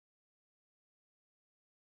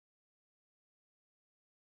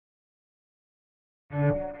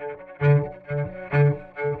Thank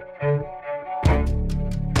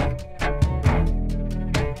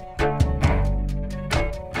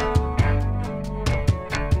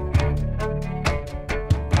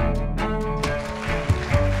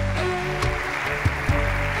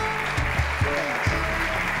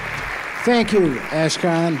you,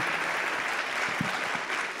 Ashkan.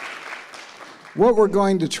 What we're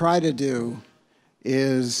going to try to do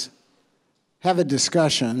is have a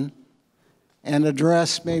discussion and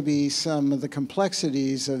address maybe some of the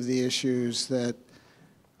complexities of the issues that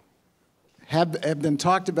have been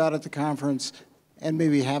talked about at the conference and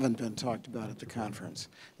maybe haven't been talked about at the conference.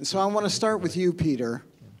 And so I want to start with you, Peter.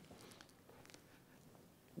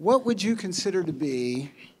 What would you consider to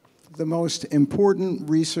be the most important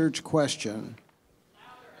research question?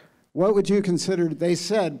 What would you consider, they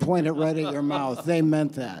said, point it right at your mouth. They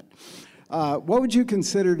meant that. What would you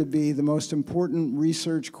consider to be the most important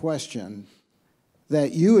research question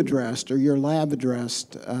that you addressed or your lab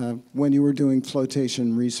addressed when you were doing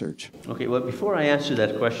flotation research? Okay, well, before I answer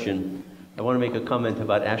that question, I want to make a comment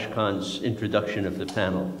about Ashkan's introduction of the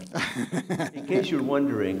panel. In case you're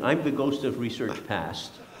wondering, I'm the ghost of research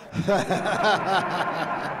past.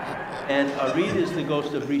 And Arreed is the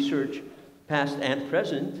ghost of research past and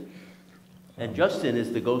present, and Justin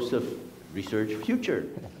is the ghost of research future.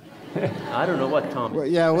 I don't know what Tom is. Well,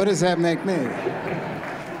 yeah, what does that make me?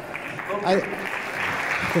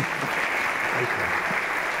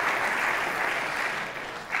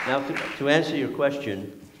 Now, to answer your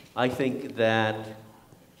question, I think that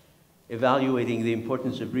evaluating the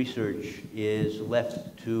importance of research is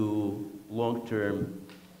left to long-term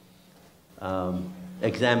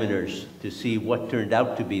examiners to see what turned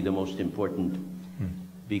out to be the most important,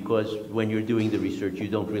 because when you're doing the research, you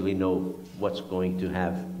don't really know what's going to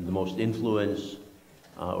have the most influence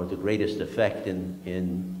or the greatest effect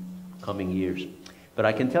in coming years. But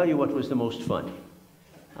I can tell you what was the most fun.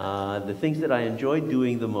 The things that I enjoyed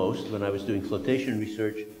doing the most when I was doing flotation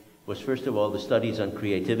research was, first of all, the studies on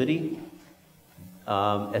creativity,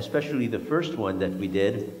 especially the first one that we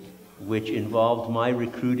did, which involved my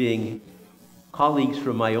recruiting colleagues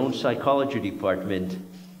from my own psychology department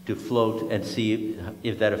to float and see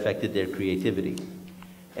if that affected their creativity.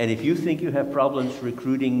 And if you think you have problems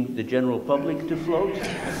recruiting the general public to float,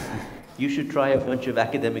 you should try a bunch of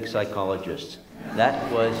academic psychologists. That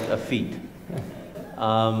was a feat.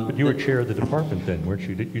 But you were chair of the department then, weren't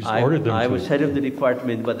you? You just ordered them I to. was head of the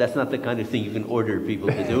department, but that's not the kind of thing you can order people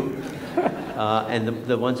to do. And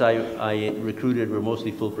the ones I recruited were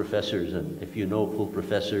mostly full professors, and if you know full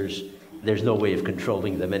professors, there's no way of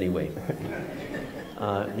controlling them anyway.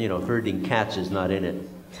 You know, herding cats is not in it.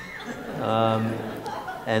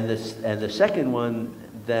 And the second one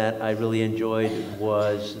that I really enjoyed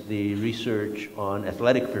was the research on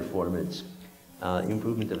athletic performance,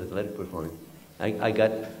 improvement of athletic performance.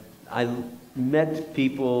 I met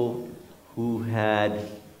people who had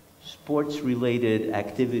sports-related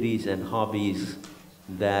activities and hobbies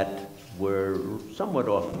that were somewhat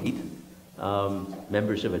offbeat.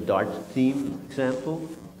 Members of a dart team, for example,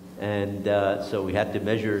 and so we had to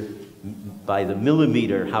measure by the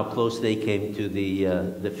millimeter how close they came to the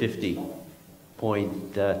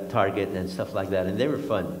 50-point target and stuff like that, and they were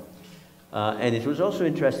fun. And it was also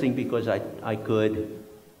interesting because I could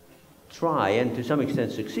try, and to some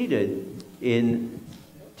extent succeeded, in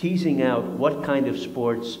teasing out what kind of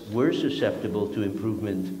sports were susceptible to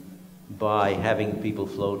improvement by having people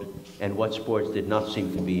float, and what sports did not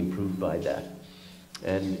seem to be improved by that.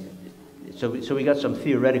 And so we got some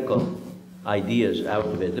theoretical ideas out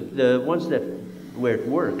of it. The ones where it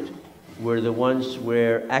worked were the ones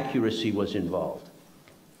where accuracy was involved.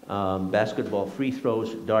 Basketball free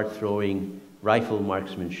throws, dart throwing, rifle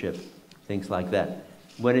marksmanship, things like that.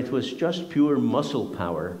 When it was just pure muscle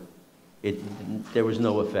power, there was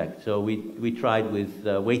no effect. So we tried with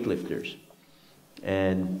weightlifters,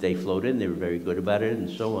 and they floated, and they were very good about it, and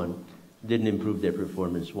so on. Didn't improve their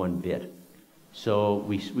performance one bit. So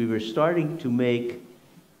we were starting to make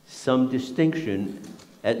some distinction.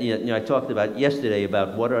 I talked about yesterday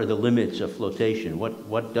about what are the limits of flotation,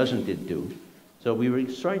 what doesn't it do. So we were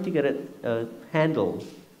starting to get a handle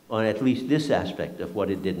on at least this aspect of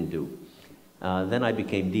what it didn't do. Then I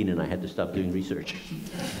became dean and I had to stop doing research.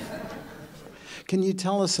 Can you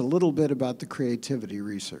tell us a little bit about the creativity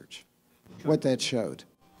research, what that showed?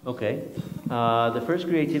 Okay. The first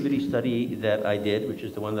creativity study that I did, which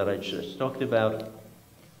is the one that I just talked about,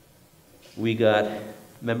 we got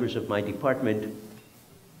members of my department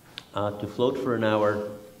to float for an hour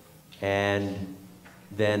and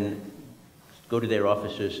then go to their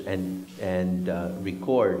offices and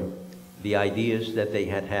record the ideas that they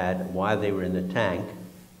had had while they were in the tank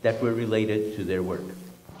that were related to their work,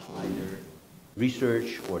 either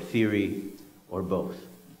research or theory or both.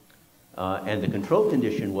 And the control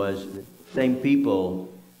condition was the same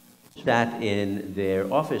people sat in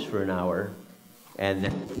their office for an hour and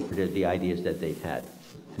then did the ideas that they've had.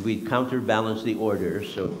 We counterbalanced the order,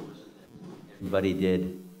 so everybody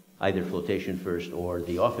did either flotation first or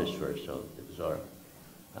the office first, so it was our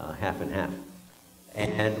half and half.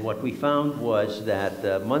 And what we found was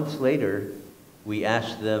that months later, we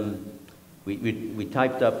asked them, we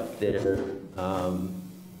typed up their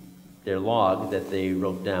log that they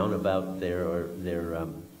wrote down about their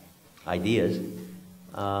ideas.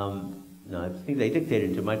 No, I think they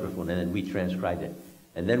dictated into a microphone, and then we transcribed it.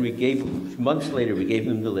 And then we gave, months later, we gave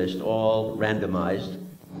them the list, all randomized,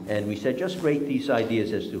 and we said, just rate these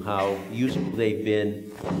ideas as to how useful they've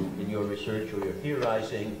been in your research or your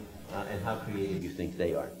theorizing, and how creative you think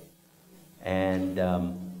they are. And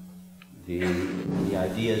the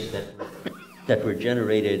ideas that were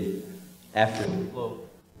generated after the float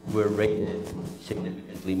were rated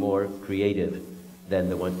significantly more creative than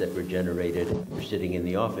the ones that were generated for sitting in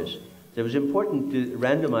the office. So it was important to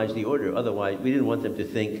randomize the order, otherwise we didn't want them to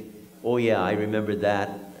think, oh yeah, I remember that,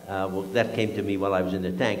 well that came to me while I was in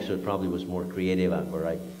the tank, so it probably was more creative, or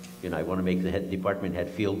I want to make the department head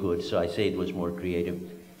feel good, so I say it was more creative.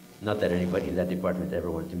 Not that anybody in that department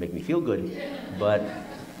ever wanted to make me feel good, but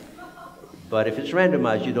if it's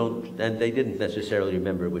randomized, you don't, and they didn't necessarily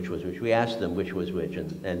remember which was which. We asked them which was which,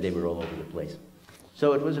 and they were all over the place.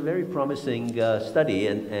 So it was a very promising study,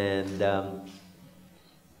 and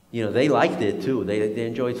you know, they liked it too. They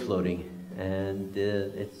enjoyed floating, and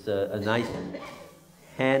it's a nice,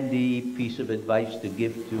 handy piece of advice to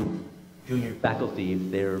give to junior faculty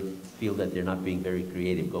if they feel that they're not being very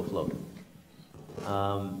creative. Go float.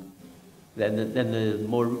 Then the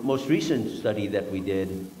most recent study that we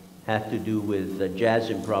did had to do with jazz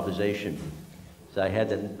improvisation. So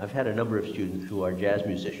I've had a number of students who are jazz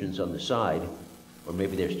musicians on the side, or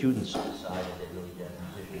maybe they're students on the side and they're really jazz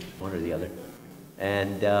musicians, one or the other.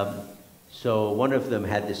 And so one of them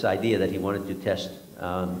had this idea that he wanted to test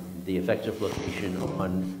the effects of flotation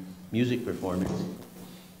on music performance.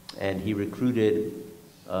 And he recruited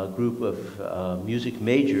a group of music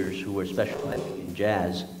majors who were specializing in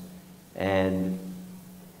jazz and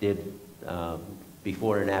did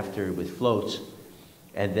before and after with floats,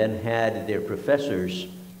 and then had their professors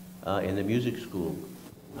in the music school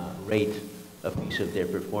rate a piece of their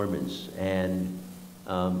performance. And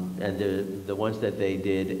the ones that they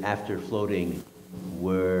did after floating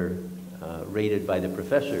were rated by the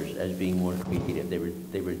professors as being more creative.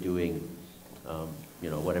 They were doing you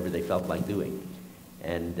know, whatever they felt like doing,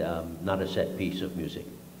 and not a set piece of music.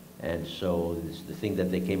 And so the thing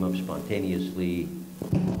that they came up spontaneously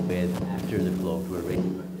with after the float were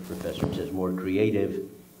rated by the professors as more creative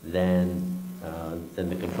than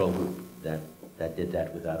the control group that did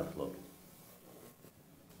that without a float.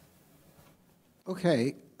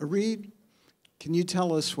 Okay, Arreed, can you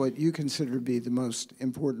tell us what you consider to be the most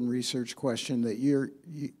important research question that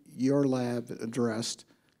your lab addressed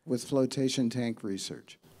with flotation tank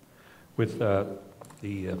research? With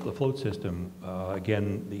the float system,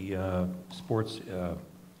 again, the sports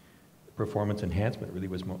performance enhancement really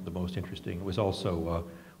was the most interesting. It was also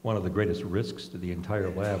one of the greatest risks to the entire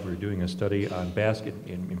lab. We were doing a study on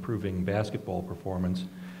improving basketball performance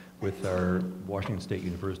with our Washington State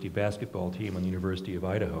University basketball team and the University of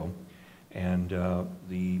Idaho. And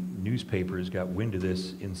the newspapers got wind of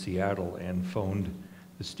this in Seattle and phoned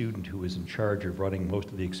the student who was in charge of running most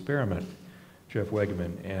of the experiment, Jeff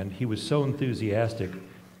Wegman, and he was so enthusiastic,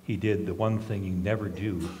 he did the one thing you never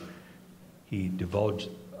do. He divulged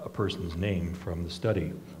a person's name from the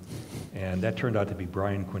study. And that turned out to be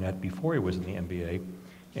Brian Quinnett before he was in the NBA.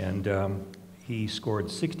 And he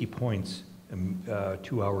scored 60 points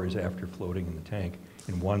 2 hours after floating in the tank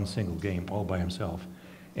in one single game, all by himself.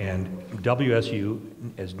 And WSU,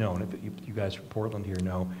 as known, if you guys from Portland here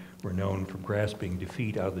know, we're known for grasping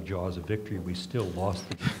defeat out of the jaws of victory. We still lost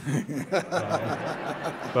the game.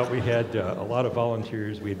 But we had a lot of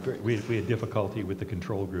volunteers. We had difficulty with the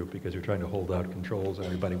control group because we were trying to hold out controls and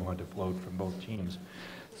everybody wanted to float from both teams.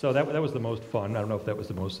 So that was the most fun. I don't know if that was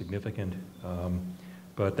the most significant,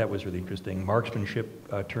 but that was really interesting.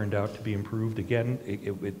 Marksmanship turned out to be improved. Again,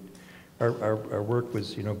 our work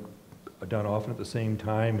was, you know, done often at the same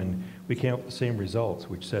time, and we came up with the same results,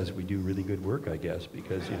 which says we do really good work, I guess,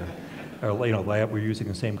 because our lab, we're using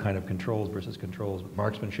the same kind of controls versus controls. But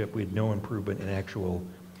marksmanship, we had no improvement in actual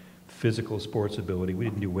physical sports ability. We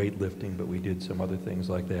didn't do weightlifting, but we did some other things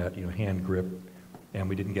like that, hand grip, and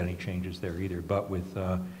we didn't get any changes there either. But with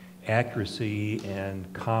accuracy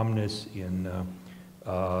and calmness in,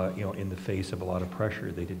 you know, in the face of a lot of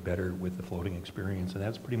pressure. They did better with the floating experience, and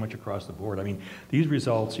that's pretty much across the board. I mean, these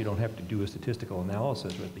results, you don't have to do a statistical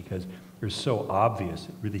analysis with because they're so obvious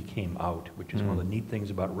it really came out, which is one of the neat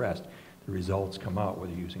things about rest. The results come out,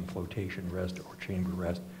 whether you're using flotation rest or chamber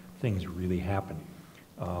rest, things really happen.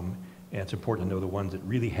 And it's important to know the ones that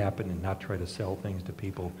really happen and not try to sell things to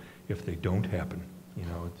people if they don't happen. You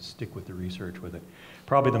know, stick with the research with it.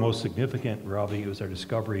 Probably the most significant, Ravi, was our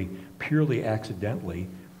discovery purely accidentally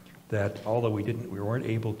that although we weren't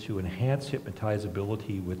able to enhance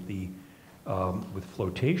hypnotizability with the with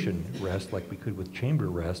flotation rest like we could with chamber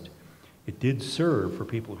rest, it did serve for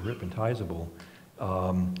people who are hypnotizable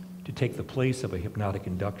to take the place of a hypnotic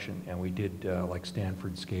induction, and we did like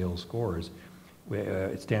Stanford scale scores,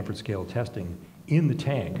 Stanford scale testing in the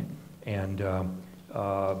tank, and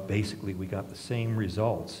basically we got the same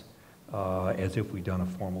results as if we'd done a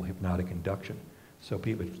formal hypnotic induction. So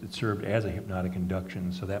people, it served as a hypnotic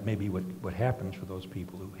induction, so that may be what happens for those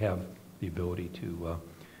people who have the ability to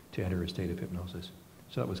enter a state of hypnosis.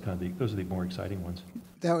 So that was kind of those are the more exciting ones.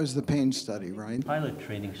 That was the pain study, right? Pilot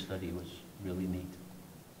training study was really neat.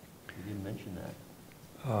 You didn't mention that.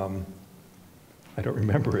 I don't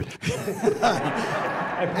remember it.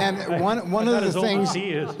 And one of the things,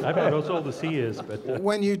 I bet as old as he is, but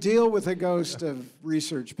when you deal with a ghost of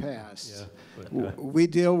research past, we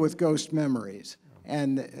deal with ghost memories,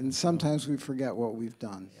 and sometimes we forget what we've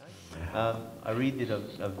done. Arreed did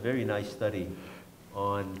a very nice study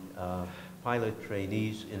on pilot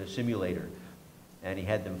trainees in a simulator, and he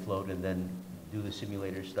had them float and then do the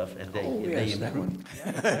simulator stuff, and they improved.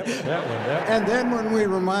 that one. And then when we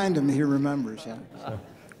remind him, he remembers. Yeah.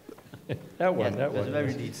 That one. It was a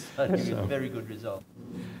very neat study with a very good result.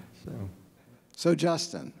 So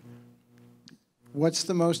Justin, what's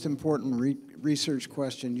the most important research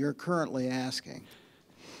question you're currently asking?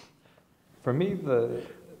 For me, the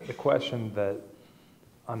question that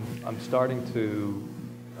I'm starting to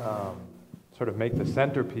sort of make the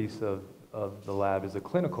centerpiece of the lab is a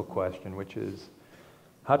clinical question, which is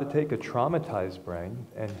how to take a traumatized brain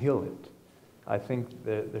and heal it. I think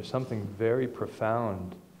that there's something very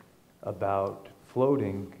profound about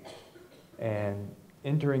floating and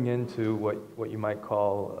entering into what you might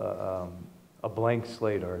call a blank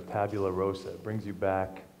slate or a tabula rasa. It brings you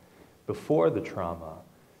back before the trauma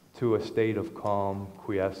to a state of calm,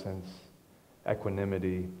 quiescence,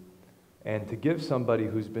 equanimity, and to give somebody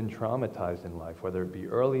who's been traumatized in life, whether it be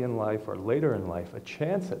early in life or later in life, a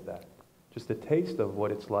chance at that. Just a taste of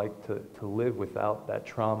what it's like to live without that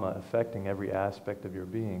trauma affecting every aspect of your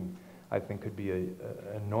being, I think could be an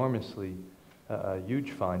enormously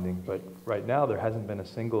huge finding. But right now there hasn't been a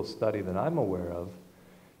single study that I'm aware of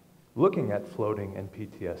looking at floating and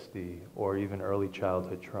PTSD or even early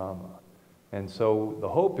childhood trauma. And so the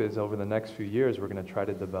hope is over the next few years we're going to try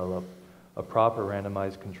to develop a proper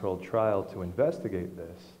randomized controlled trial to investigate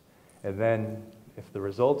this. And then if the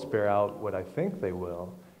results bear out what I think they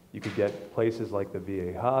will, you could get places like the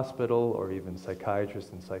VA hospital or even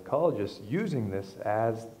psychiatrists and psychologists using this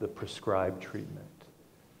as the prescribed treatment.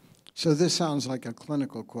 So this sounds like a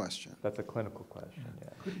clinical question. That's a clinical question,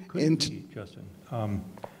 yeah. Could it be, Justin,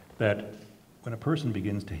 that when a person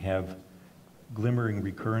begins to have glimmering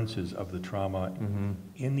recurrences of the trauma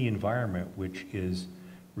in the environment, which is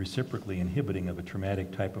reciprocally inhibiting of a traumatic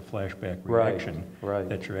type of flashback reaction,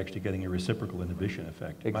 that you're actually getting a reciprocal inhibition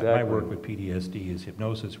effect. Exactly. My work with PTSD is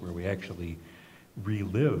hypnosis, where we actually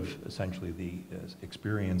relive essentially the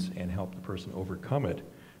experience and help the person overcome it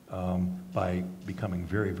by becoming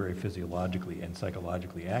very, very physiologically and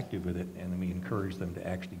psychologically active with it, and then we encourage them to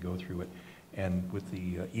actually go through it. And with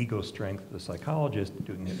the ego strength of the psychologist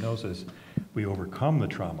doing hypnosis, we overcome the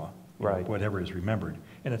trauma, whatever is remembered.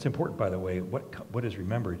 And it's important, by the way, what is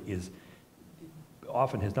remembered is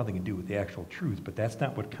often has nothing to do with the actual truth, but that's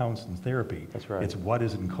not what counts in therapy. That's right. It's what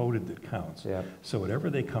is encoded that counts. Yeah. So whatever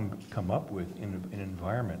they come up with in an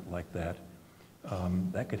environment like that,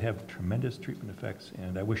 that could have tremendous treatment effects,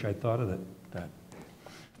 and I wish I'd thought of that.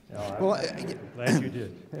 Well, I'm glad you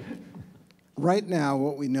did. right now,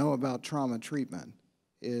 what we know about trauma treatment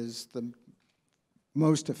is the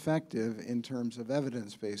most effective in terms of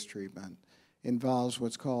evidence-based treatment involves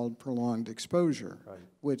what's called prolonged exposure,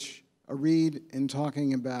 which Arreed, in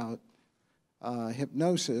talking about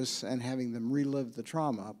hypnosis and having them relive the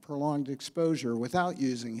trauma, prolonged exposure without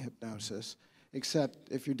using hypnosis, except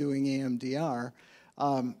if you're doing EMDR,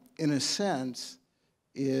 in a sense,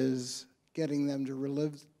 is getting them to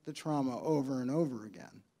relive the trauma over and over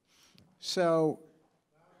again. So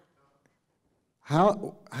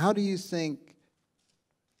how do you think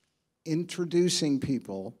introducing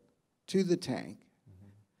people to the tank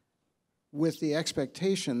with the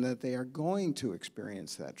expectation that they are going to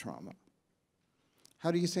experience that trauma.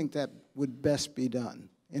 How do you think that would best be done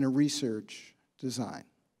in a research design?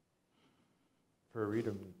 For a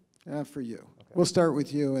reader? For you. Okay. We'll start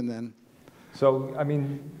with you and then. So, I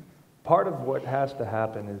mean, part of what has to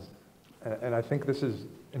happen is, and I think this is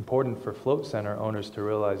important for float center owners to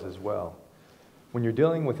realize as well, when you're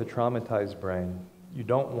dealing with a traumatized brain, you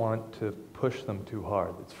don't want to push them too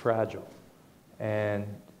hard. It's fragile. And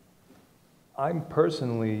I'm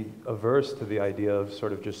personally averse to the idea of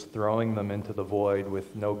sort of just throwing them into the void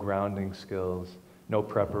with no grounding skills, no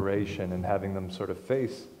preparation, and having them sort of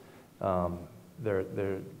face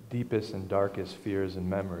their deepest and darkest fears and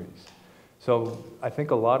memories. So I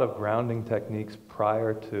think a lot of grounding techniques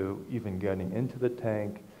prior to even getting into the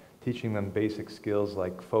tank, teaching them basic skills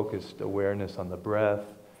like focused awareness on the breath,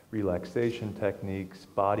 relaxation techniques,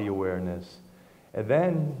 body awareness, and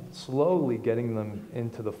then slowly getting them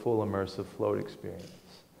into the full immersive float experience.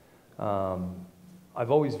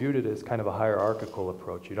 I've always viewed it as kind of a hierarchical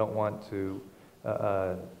approach. You don't want to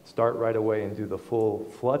start right away and do the full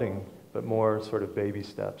flooding, but more sort of baby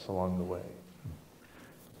steps along the way.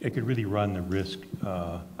 It could really run the risk.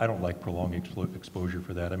 I don't like prolonged exposure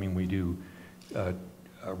for that. I mean, we do a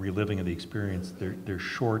reliving of the experience. They're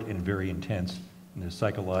short and very intense, and there's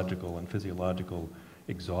psychological and physiological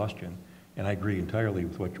exhaustion. And I agree entirely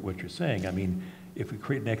with what you're saying. I mean, if we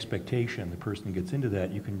create an expectation, the person gets into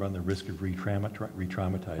that, you can run the risk of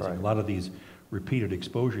re-traumatizing. Right. A lot of these repeated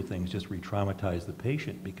exposure things just re-traumatize the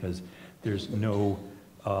patient because there's no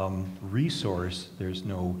resource, there's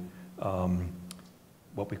no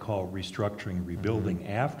what we call restructuring, rebuilding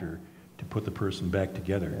after to put the person back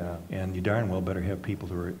together. Yeah. And you darn well better have people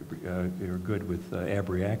who are good with ab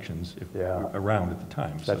reactions around at the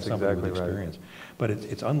time. So That's somebody exactly with experience. right. But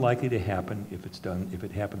it's unlikely to happen if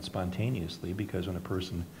it happens spontaneously, because when a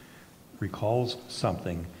person recalls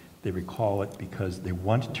something, they recall it because they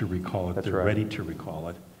want to recall it. That's They're right. ready to recall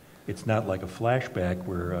it. It's not like a flashback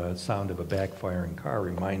where a sound of a backfiring car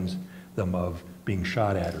reminds them of being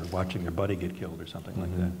shot at or watching their buddy get killed or something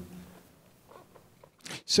like that.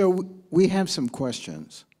 So we have some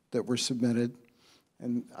questions that were submitted,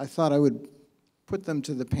 and I thought I would put them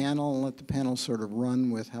to the panel and let the panel sort of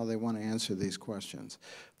run with how they want to answer these questions.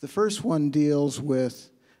 The first one deals with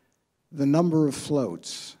the number of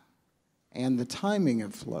floats and the timing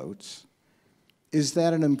of floats. Is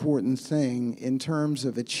that an important thing in terms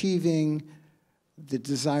of achieving the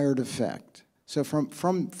desired effect? So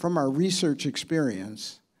from our research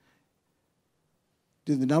experience,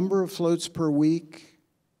 do the number of floats per week,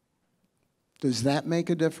 does that make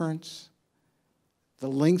a difference? The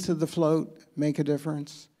length of the float make a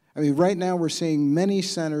difference? I mean, right now we're seeing many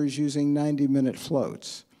centers using 90-minute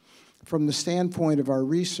floats. From the standpoint of our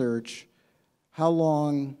research, how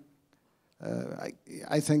long,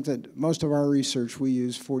 I think that most of our research, we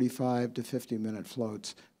use 45 to 50-minute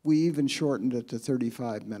floats. We even shortened it to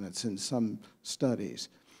 35 minutes in some studies.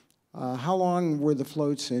 How long were the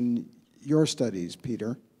floats in your studies,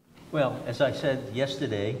 Peter? Well, as I said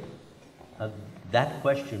yesterday, that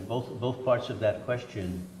question, both parts of that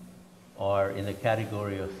question are in the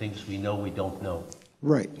category of things we know we don't know.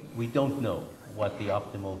 Right. We don't know what the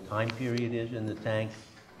optimal time period is in the tank,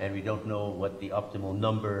 and we don't know what the optimal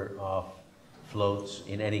number of floats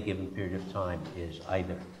in any given period of time is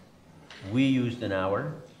either. We used an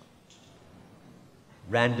hour,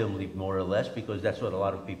 randomly more or less, because that's what a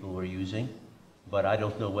lot of people were using, but I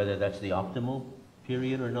don't know whether that's the optimal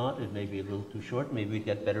period or not. It may be a little too short. Maybe we'd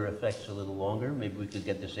get better effects a little longer. Maybe we could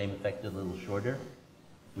get the same effect a little shorter.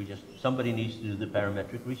 Somebody needs to do the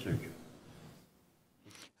parametric research.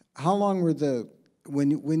 How long were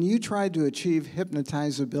when you tried to achieve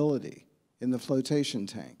hypnotizability in the flotation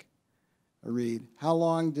tank, Arreed, how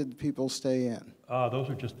long did people stay in? Those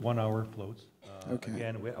are just 1 hour floats. Okay.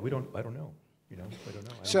 Again, I don't know. You know, I don't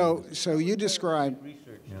know. So you described.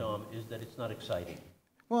 Research, Tom, is that it's not exciting.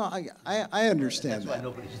 Well, I understand That's that. why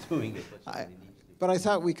nobody's doing it. But somebody needs to. But I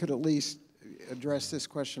thought we could at least address this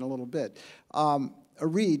question a little bit.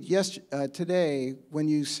 Arreed, today, when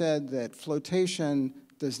you said that flotation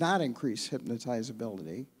does not increase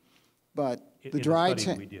hypnotizability, but the dry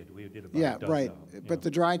tank. We did about Yeah, a dozen right. of them, But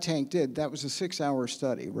the dry tank did. That was a 6-hour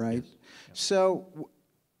study, right? Yes. Yep. So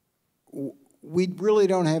we really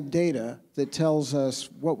don't have data that tells us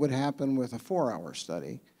what would happen with a 4-hour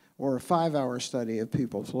study or a 5-hour study of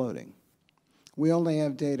people floating. We only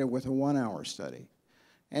have data with a 1-hour study.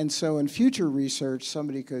 And so in future research,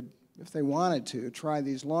 somebody could, if they wanted to, try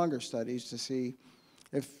these longer studies to see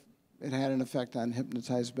if it had an effect on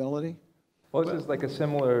hypnotizability. Well, this is like a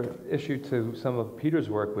similar issue to some of Peter's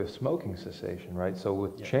work with smoking cessation, right? So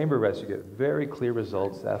with chamber rest, you get very clear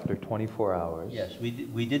results after 24 hours. Yes, we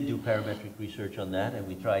did do parametric research on that, and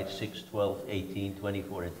we tried 6, 12, 18,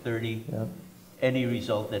 24, and 30. Yeah. Any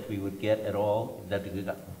result that we would get at all, that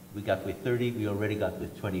we got with 30, we already got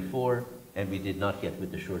with 24, and we did not get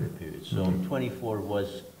with the shorter period. So 24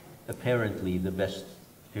 was apparently the best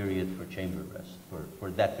period for chamber rest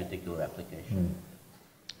for that particular application.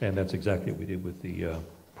 And that's exactly what we did with the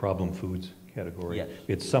problem foods category. Yes.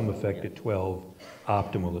 It's some effect at 12,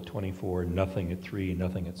 optimal at 24, nothing at 3,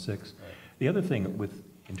 nothing at 6. Right. The other thing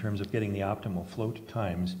in terms of getting the optimal float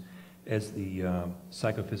times, as the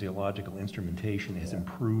psychophysiological instrumentation has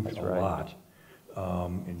improved a lot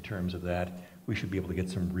in terms of that, we should be able to get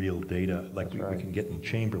some real data like we can get in the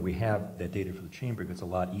chamber. We have that data for the chamber. It's a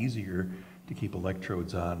lot easier to keep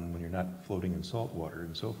electrodes on when you're not floating in salt water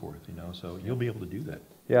and so forth, you know, so you'll be able to do that.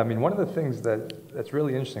 Yeah, I mean, one of the things that's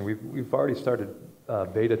really interesting, we've already started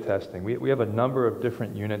beta testing. We have a number of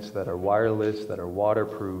different units that are wireless, that are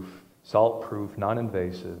waterproof, salt-proof,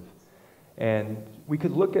 non-invasive, and we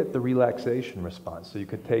could look at the relaxation response. So you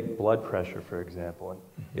could take blood pressure, for example, and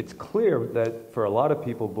it's clear that for a lot of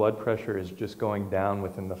people, blood pressure is just going down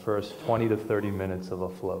within the first 20 to 30 minutes of a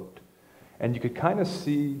float. And you could kind of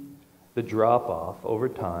see the drop-off over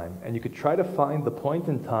time, and you could try to find the point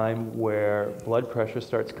in time where blood pressure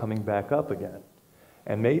starts coming back up again.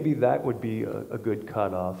 And maybe that would be a good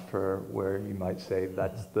cutoff for where you might say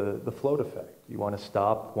that's the float effect. You want to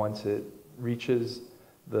stop once it reaches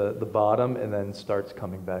the bottom and then starts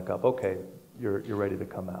coming back up. Okay, you're ready to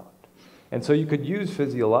come out. And so you could use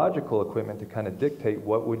physiological equipment to kind of dictate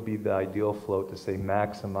what would be the ideal float to, say,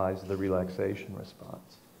 maximize the relaxation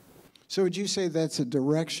response. So would you say that's a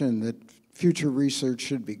direction that future research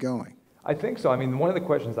should be going? I think so. I mean, one of the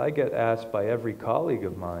questions I get asked by every colleague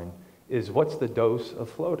of mine is, what's the dose of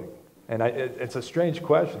floating? And it's a strange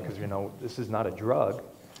question because, you know, this is not a drug,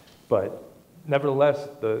 but nevertheless,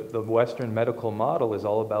 the Western medical model is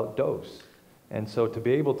all about dose. And so to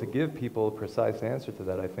be able to give people a precise answer to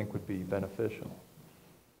that, I think would be beneficial.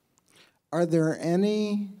 Are there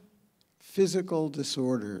any physical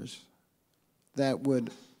disorders that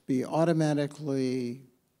would be automatically,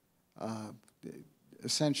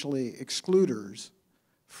 essentially excluders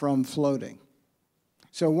from floating?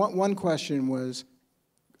 So one question was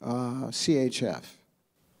CHF,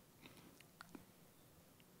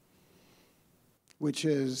 which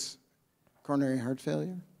is coronary heart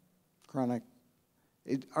failure, chronic.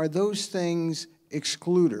 Are those things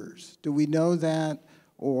excluders? Do we know that?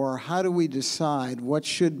 Or how do we decide what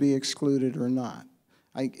should be excluded or not?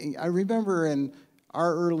 I remember in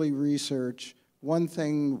our early research, one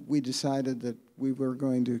thing we decided that we were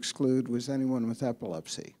going to exclude was anyone with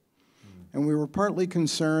epilepsy. And we were partly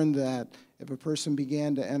concerned that if a person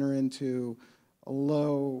began to enter into a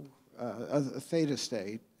low, a theta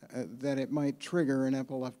state, that it might trigger an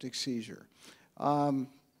epileptic seizure.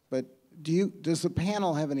 But does the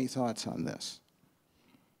panel have any thoughts on this?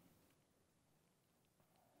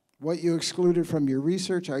 What you excluded from your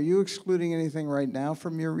research, are you excluding anything right now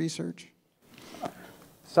from your research?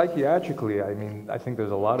 Psychiatrically, I mean, I think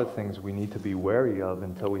there's a lot of things we need to be wary of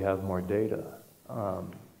until we have more data.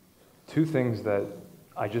 Two things that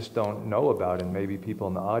I just don't know about, and maybe people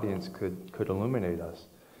in the audience could illuminate us.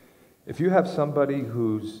 If you have somebody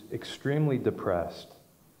who's extremely depressed,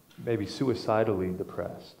 maybe suicidally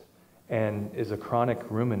depressed, and is a chronic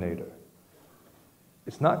ruminator,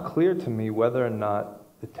 it's not clear to me whether or not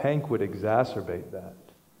the tank would exacerbate that.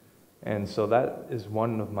 And so that is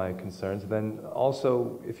one of my concerns. Then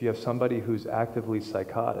also, if you have somebody who's actively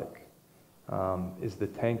psychotic, is the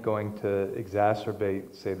tank going to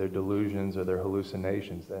exacerbate, say, their delusions or their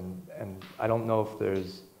hallucinations? And I don't know if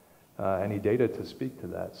there's any data to speak to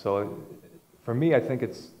that. So for me, I think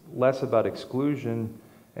it's less about exclusion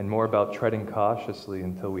and more about treading cautiously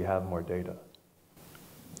until we have more data.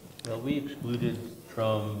 Well, we excluded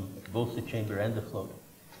from both the chamber and the float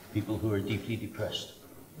people who are deeply depressed,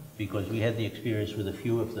 because we had the experience with a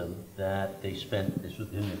few of them that they spent, this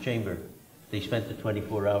was in the chamber, they spent the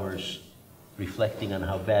 24 hours reflecting on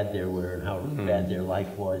how bad they were and how bad their life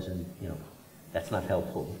was, and you know, that's not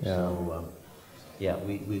helpful. Yeah. So yeah,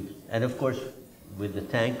 and of course with the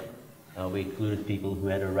tank, we included people who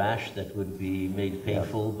had a rash that would be made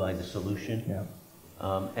painful by the solution.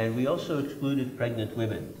 Yeah. And we also excluded pregnant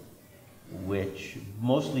women, which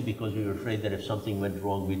mostly because we were afraid that if something went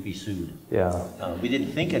wrong, we'd be sued. Yeah. We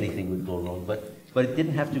didn't think anything would go wrong, but it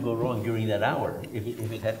didn't have to go wrong during that hour. If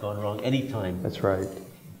it had gone wrong any time, That's right.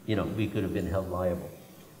 you know, we could have been held liable.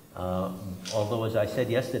 Although, as I said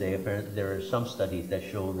yesterday, apparently there are some studies that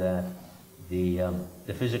show that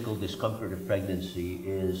the physical discomfort of pregnancy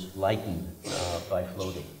is lightened by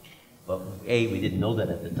floating. But A, we didn't know that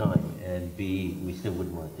at the time, and B, we still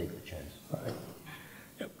wouldn't want to take the chance.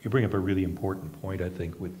 Right. You bring up a really important point, I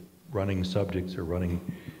think, with running subjects or running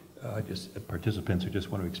just participants who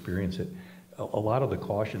just want to experience it. A lot of the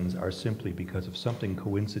cautions are simply because if something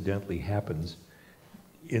coincidentally happens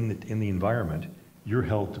in the environment, you're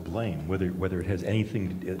held to blame, whether it has anything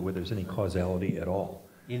to do, whether there's any causality at all.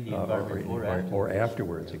 In the environment or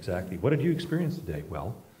afterwards, exactly. What did you experience today?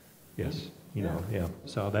 Well, yes, you know, yeah.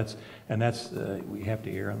 So that's we have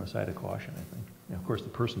to err on the side of caution, I think. Now, of course, the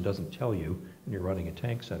person doesn't tell you, and you're running a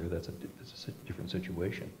tank center. That's a different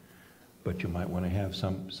situation. But you might want to have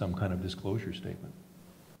some kind of disclosure statement.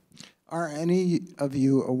 Are any of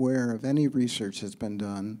you aware of any research that's been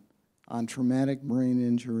done on traumatic brain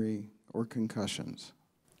injury or concussions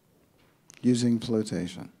using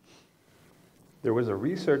flotation? There was a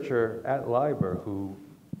researcher at Liber who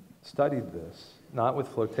studied this, not with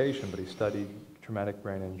flotation, but he studied traumatic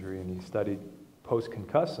brain injury and he studied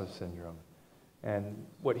post-concussive syndrome. And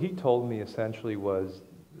what he told me essentially was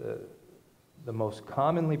the most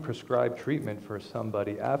commonly prescribed treatment for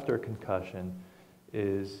somebody after a concussion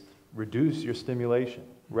is reduce your stimulation,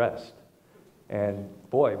 rest. And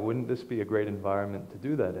boy, wouldn't this be a great environment to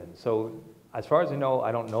do that in? So as far as I know,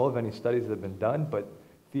 I don't know of any studies that have been done, but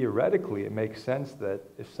theoretically it makes sense that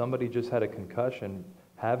if somebody just had a concussion,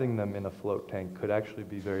 having them in a float tank could actually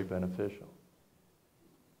be very beneficial.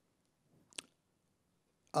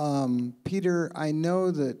 Peter, I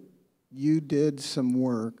know that you did some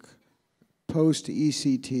work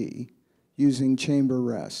post-ECT using chamber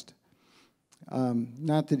rest.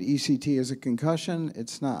 Not that ECT is a concussion,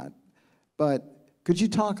 it's not. But could you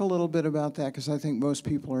talk a little bit about that? Because I think most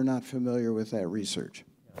people are not familiar with that research.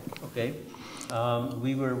 Okay.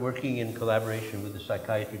 We were working in collaboration with the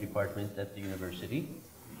psychiatry department at the university.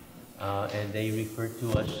 And they referred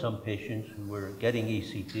to us some patients who were getting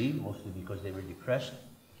ECT, mostly because they were depressed.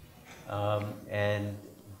 And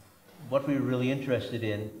what we were really interested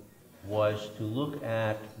in was to look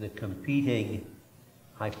at the competing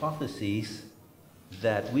hypotheses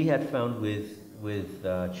that we had found with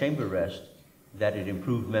chamber rest, that it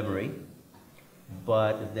improved memory,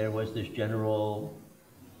 but there was this general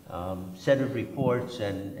set of reports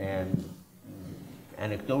and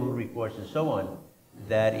anecdotal reports and so on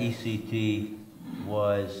that ECT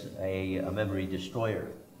was a memory destroyer.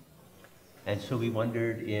 And so we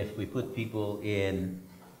wondered if we put people in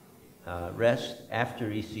rest after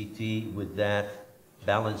ECT, would that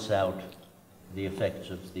balance out the effects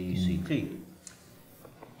of the ECT?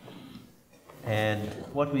 And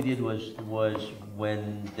what we did was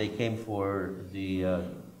when they came for the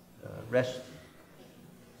rest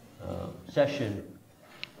session,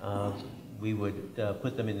 we would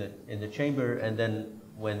put them in the chamber, and then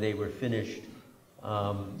when they were finished,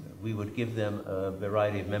 we would give them a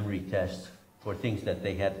variety of memory tests for things that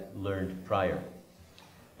they had learned prior.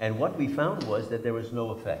 And what we found was that there was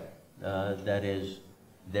no effect. That is,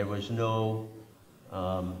 there was no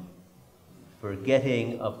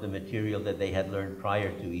forgetting of the material that they had learned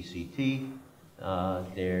prior to ECT.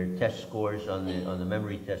 Their test scores on the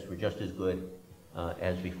memory test were just as good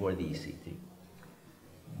as before the ECT.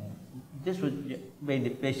 This was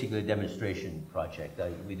basically a demonstration project.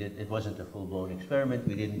 It wasn't a full-blown experiment.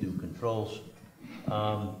 We didn't do controls.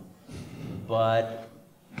 But,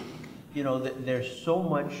 you know, there's so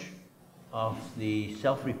much of the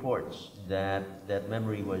self-reports that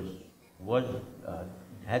memory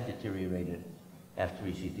had deteriorated after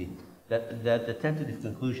ECT, that the tentative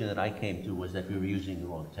conclusion that I came to was that we were using the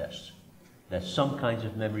wrong tests. That some kinds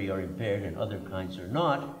of memory are impaired and other kinds are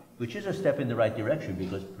not, which is a step in the right direction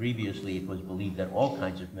because previously it was believed that all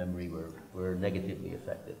kinds of memory were negatively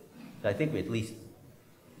affected. So I think we at least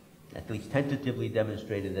tentatively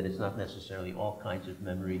demonstrated that it's not necessarily all kinds of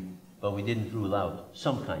memory, but we didn't rule out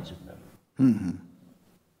some kinds of memory. Mm-hmm.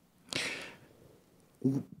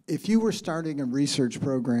 If you were starting a research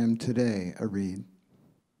program today, Arreed,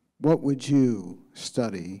 what would you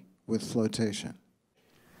study with flotation?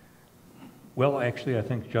 Well, actually, I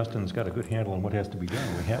think Justin's got a good handle on what has to be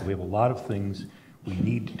done. We have a lot of things we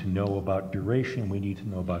need to know about duration, we need to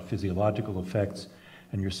know about physiological effects,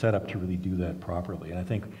 and you're set up to really do that properly. And I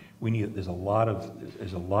think there's a lot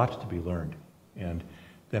to be learned. And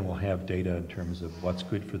then we'll have data in terms of what's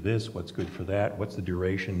good for this, what's good for that, what's the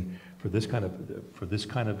duration for this kind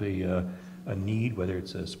of a need, whether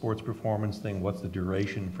it's a sports performance thing, what's the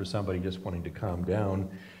duration for somebody just wanting to calm down,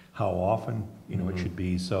 how often it should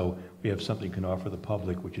be. So we have something we can offer the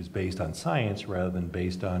public which is based on science rather than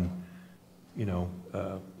based on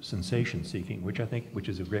sensation seeking, which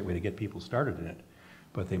is a great way to get people started in it.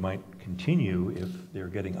 But they might continue if they're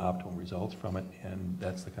getting optimal results from it, and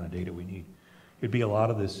that's the kind of data we need. It'd be a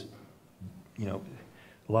lot of this, a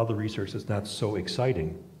lot of the research that's not so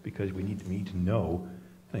exciting because we need to know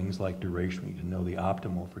things like duration. We need to know the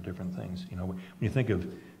optimal for different things. When you think of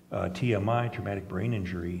TMI, traumatic brain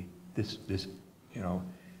injury, the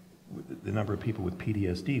number of people with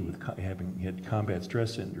PTSD, with having had combat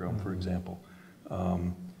stress syndrome, for example.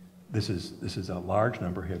 This is a large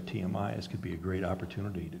number who have TMI. This could be a great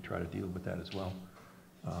opportunity to try to deal with that as well.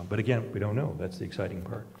 But again, we don't know. That's the exciting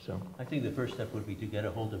part. So I think the first step would be to get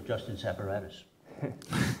a hold of Justin's apparatus.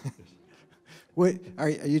 Wait, are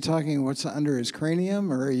you talking what's under his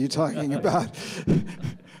cranium, or are you talking about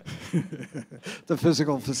the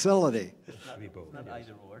physical facility? Not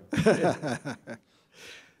either or.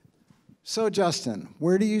 So, Justin,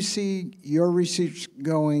 where do you see your research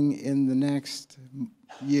going in the next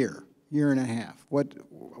year and a half? What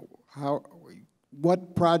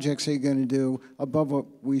projects are you going to do above what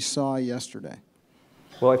we saw yesterday?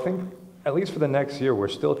 Well, I think, at least for the next year, we're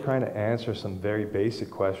still trying to answer some very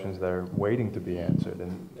basic questions that are waiting to be answered.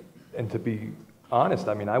 And to be honest,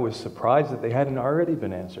 I mean, I was surprised that they hadn't already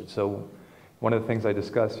been answered. So one of the things I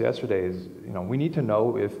discussed yesterday is, we need to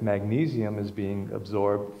know if magnesium is being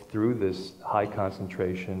absorbed through this high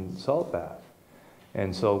concentration salt bath.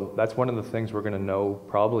 And so that's one of the things we're going to know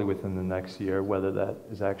probably within the next year, whether that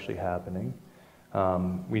is actually happening.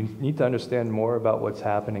 We need to understand more about what's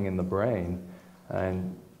happening in the brain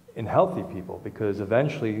and in healthy people, because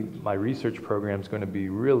eventually my research program is going to be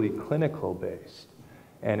really clinical based.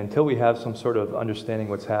 And until we have some sort of understanding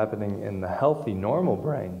what's happening in the healthy, normal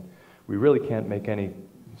brain, we really can't make any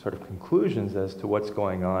sort of conclusions as to what's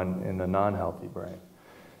going on in the non-healthy brain.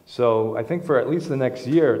 So I think for at least the next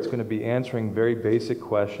year, it's going to be answering very basic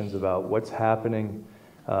questions about what's happening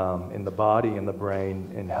in the body and the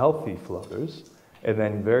brain in healthy floaters, and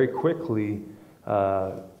then very quickly,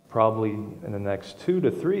 probably in the next 2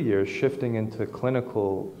 to 3 years, shifting into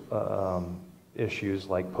clinical issues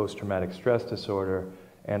like post-traumatic stress disorder,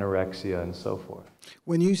 anorexia, and so forth.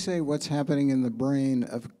 When you say what's happening in the brain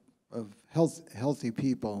of healthy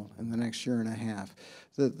people in the next year and a half,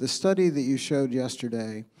 the study that you showed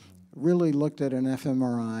yesterday really looked at an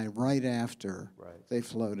fMRI right after they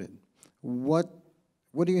floated. What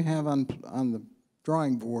do you have on the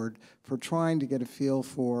drawing board for trying to get a feel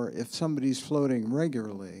for if somebody's floating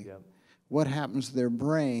regularly, what happens to their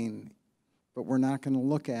brain, but we're not going to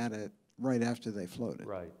look at it right after they floated?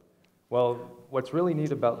 Right. Well, what's really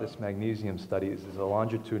neat about this magnesium study is it's a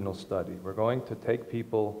longitudinal study. We're going to take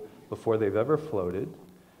people before they've ever floated.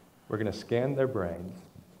 We're going to scan their brains,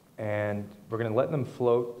 and we're going to let them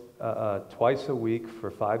float twice a week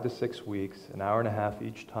for 5 to 6 weeks, an hour and a half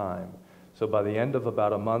each time. So by the end of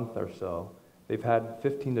about a month or so, they've had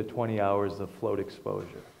 15 to 20 hours of float exposure.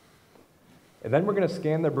 And then we're going to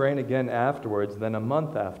scan their brain again afterwards, then a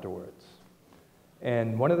month afterwards.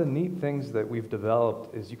 And one of the neat things that we've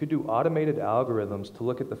developed is you could do automated algorithms to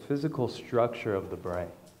look at the physical structure of the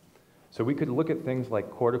brain. So we could look at things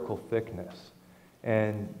like cortical thickness.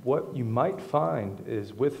 And what you might find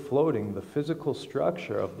is with floating, the physical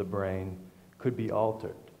structure of the brain could be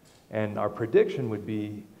altered. And our prediction would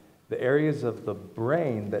be the areas of the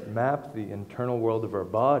brain that map the internal world of our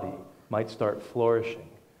body might start flourishing.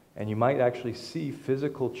 And you might actually see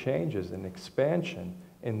physical changes and expansion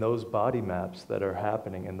in those body maps that are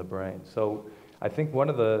happening in the brain. So I think one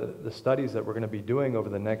of the studies that we're going to be doing over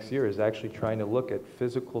the next year is actually trying to look at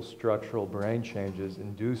physical structural brain changes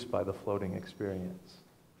induced by the floating experience.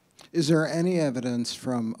 Is there any evidence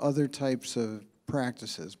from other types of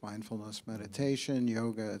practices, mindfulness, meditation,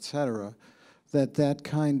 yoga, etc., that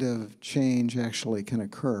kind of change actually can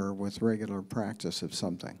occur with regular practice of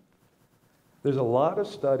something? There's a lot of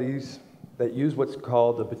studies that use what's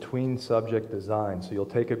called a between subject design. So you'll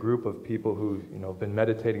take a group of people who have been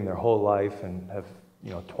meditating their whole life and have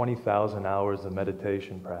 20,000 hours of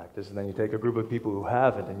meditation practice, and then you take a group of people who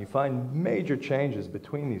haven't, and you find major changes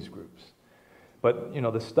between these groups. But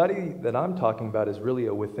the study that I'm talking about is really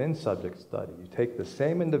a within subject study. You take the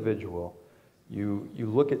same individual, you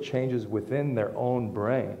look at changes within their own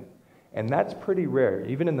brain, and that's pretty rare.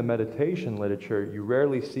 Even in the meditation literature, you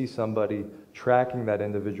rarely see somebody tracking that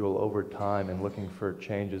individual over time and looking for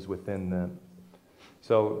changes within them.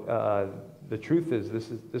 So the truth is,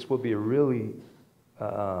 this will be a really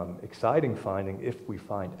exciting finding if we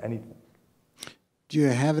find anything. Do you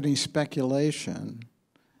have any speculation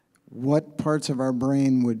what parts of our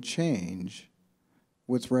brain would change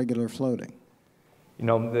with regular floating? You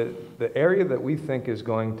know, the area that we think is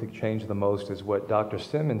going to change the most is what Dr.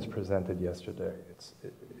 Simmons presented yesterday.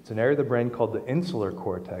 It's an area of the brain called the insular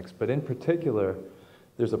cortex, but in particular,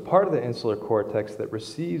 there's a part of the insular cortex that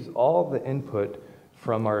receives all the input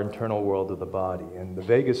from our internal world of the body, and the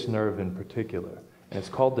vagus nerve in particular. And it's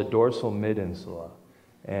called the dorsal mid-insula.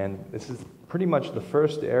 And this is pretty much the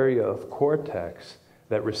first area of cortex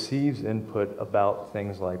that receives input about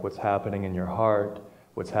things like what's happening in your heart,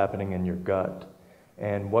 what's happening in your gut.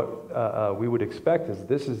 And what we would expect is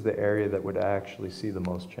this is the area that would actually see the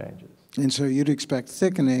most changes. And so you'd expect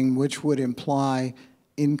thickening, which would imply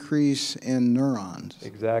increase in neurons.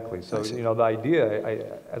 Exactly. So, you know, the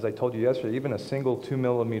idea, as I told you yesterday, even a single 2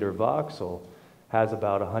 millimeter voxel has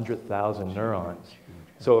about 100,000 neurons.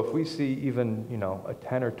 So if we see even, you know, a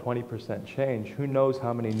 10 or 20% change, who knows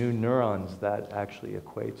how many new neurons that actually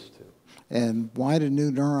equates to. And why do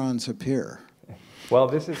new neurons appear? Well,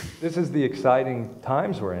 this is the exciting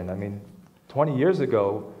times we're in. I mean, 20 years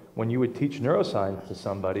ago, when you would teach neuroscience to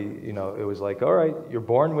somebody, you know, it was like, all right, you're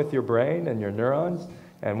born with your brain and your neurons,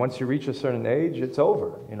 and once you reach a certain age, it's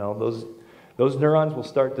over. You know, those neurons will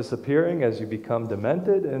start disappearing as you become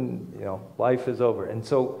demented, and, you know, life is over. And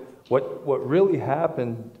so what really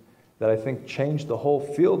happened that I think changed the whole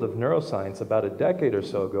field of neuroscience about a decade or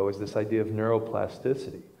so ago is this idea of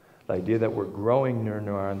neuroplasticity, the idea that we're growing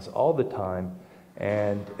neurons all the time,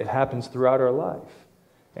 and it happens throughout our life.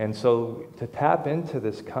 And so to tap into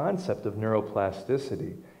this concept of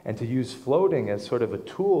neuroplasticity and to use floating as sort of a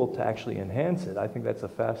tool to actually enhance it, I think that's a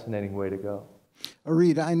fascinating way to go.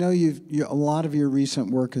 Arreed, I know a lot of your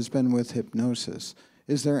recent work has been with hypnosis.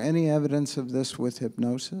 Is there any evidence of this with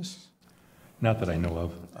hypnosis? Not that I know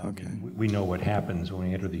of. Okay. I mean, we know what happens when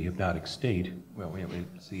we enter the hypnotic state. Well,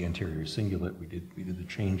 it's the anterior cingulate. We did the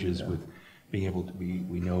changes with being able to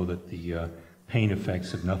we know that the pain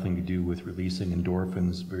effects have nothing to do with releasing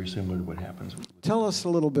endorphins, very similar to what happens with Tell us a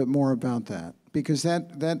little bit more about that, because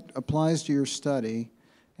that applies to your study,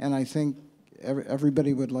 and I think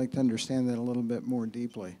everybody would like to understand that a little bit more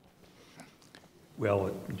deeply. Well,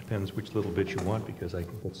 it depends which little bit you want, because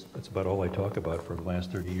that's about all I talk about for the last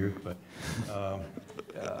 30 years. But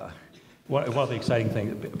one of the exciting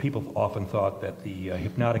things, people often thought that the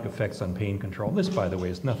hypnotic effects on pain control, and this, by the way,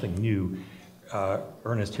 is nothing new.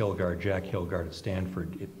 Ernest Hilgard, Jack Hilgard at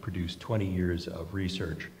Stanford, it produced 20 years of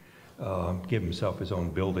research, gave himself his own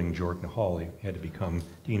building, Jordan Hall. He had to become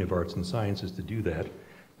Dean of Arts and Sciences to do that,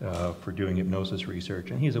 for doing hypnosis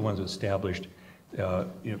research. And he's the one who established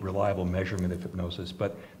reliable measurement of hypnosis.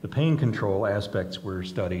 But the pain control aspects were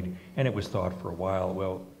studied, and it was thought for a while,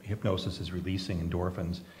 well, hypnosis is releasing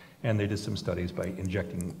endorphins. And they did some studies by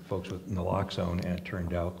injecting folks with naloxone, and it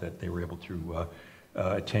turned out that they were able to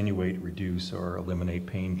attenuate, reduce, or eliminate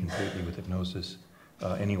pain completely with hypnosis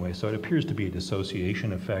anyway. So it appears to be a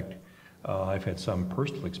dissociation effect. I've had some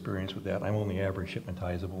personal experience with that. I'm only average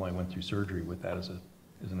hypnotizable. I went through surgery with that as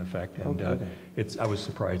an effect, and I was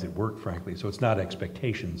surprised it worked, frankly. So it's not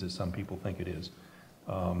expectations, as some people think it is.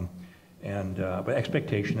 But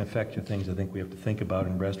expectation effects are things I think we have to think about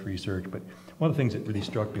in breast research. But one of the things that really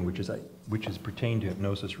struck me, which has pertained to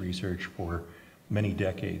hypnosis research for many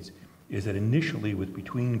decades, is that initially with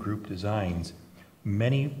between group designs,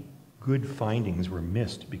 many good findings were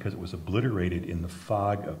missed because it was obliterated in the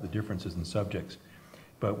fog of the differences in subjects.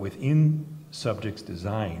 But within subjects'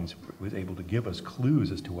 designs, it was able to give us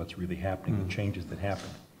clues as to what's really happening, the changes that happen.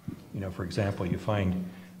 You know, for example, you find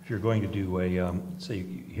if you're going to do say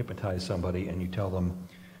you hypnotize somebody and you tell them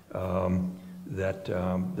that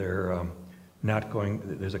they're not going,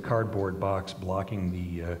 there's a cardboard box blocking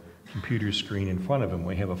the computer screen in front of them.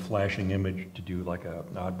 We have a flashing image to do like an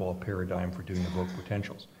oddball paradigm for doing evoked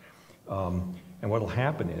potentials. And what will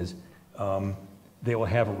happen is they will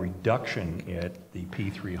have a reduction at the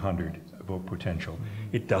P300 evoked potential.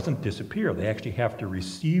 It doesn't disappear. They actually have to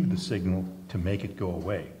receive the signal to make it go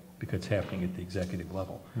away because it's happening at the executive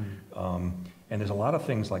level. And there's a lot of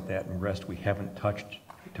things like that in rest we haven't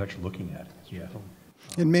touched looking at yet.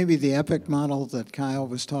 And maybe the EPIC model that Kyle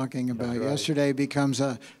was talking about yesterday becomes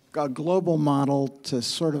a global model to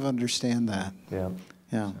sort of understand that.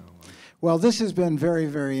 Yeah. Well, this has been very,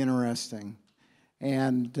 very interesting.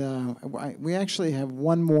 And we actually have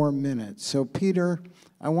one more minute. So, Peter,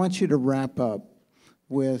 I want you to wrap up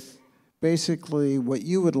with basically what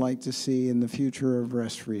you would like to see in the future of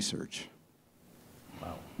rest research.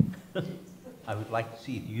 Wow. I would like to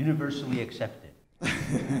see it universally accepted.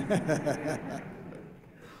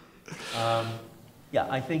 Yeah,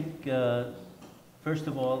 I think, first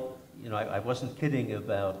of all, you know, I wasn't kidding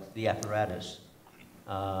about the apparatus.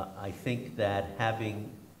 I think that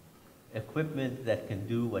having equipment that can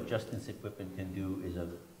do what Justin's equipment can do is a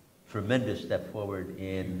tremendous step forward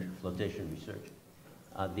in flotation research.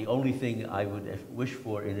 The only thing I would wish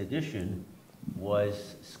for in addition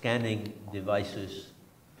was scanning devices,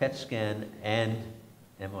 PET scan and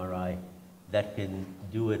MRI, that can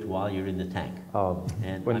do it while you're in the tank. Oh,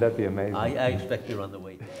 And wouldn't that be amazing? I expect you're on the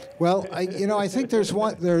way. Well, I think there's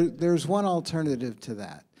one alternative to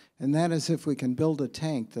that, and that is if we can build a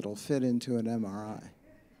tank that'll fit into an MRI.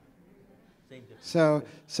 So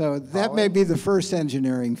that may be the first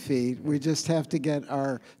engineering feat. We just have to get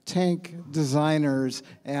our tank designers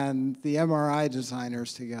and the MRI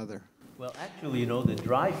designers together. Well, actually, the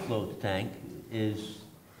dry float tank is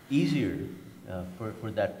easier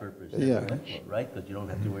for that purpose. Than Yeah. the wet float, right? Because you don't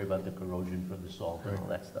have to worry about the corrosion from the salt and all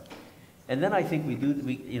that stuff. And then I think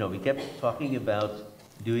we kept talking about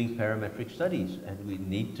doing parametric studies, and we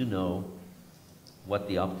need to know what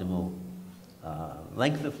the optimal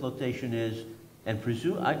length of flotation is, and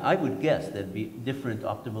I would guess there'd be different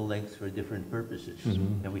optimal lengths for different purposes,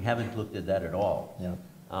 and we haven't looked at that at all. Yeah.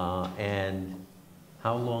 And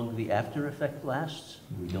how long the after effect lasts,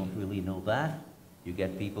 we don't really know that. You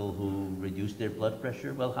get people who reduce their blood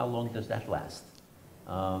pressure, well, how long does that last?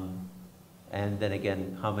 And then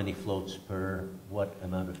again, how many floats per what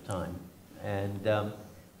amount of time? And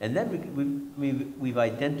then we've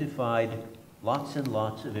identified lots and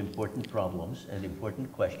lots of important problems and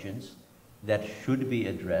important questions that should be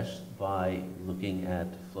addressed by looking at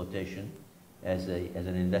flotation as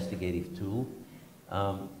an investigative tool.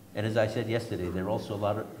 And as I said yesterday, there are also a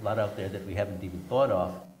lot out there that we haven't even thought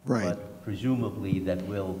of, Right. but presumably that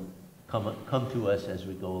will come to us as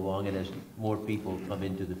we go along and as more people come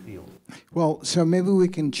into the field. Well, so maybe we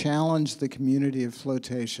can challenge the community of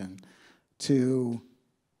flotation to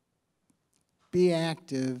be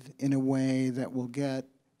active in a way that will get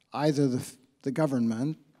either the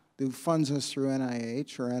government, who funds us through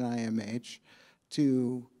NIH or NIMH,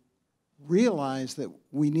 to realize that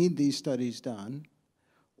we need these studies done,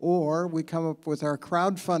 or we come up with our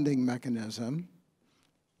crowdfunding mechanism,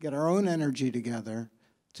 get our own energy together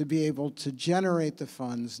to be able to generate the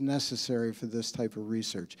funds necessary for this type of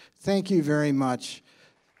research. Thank you very much.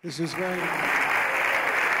 This is very...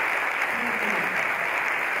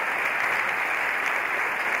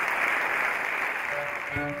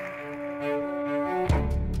 Thank you.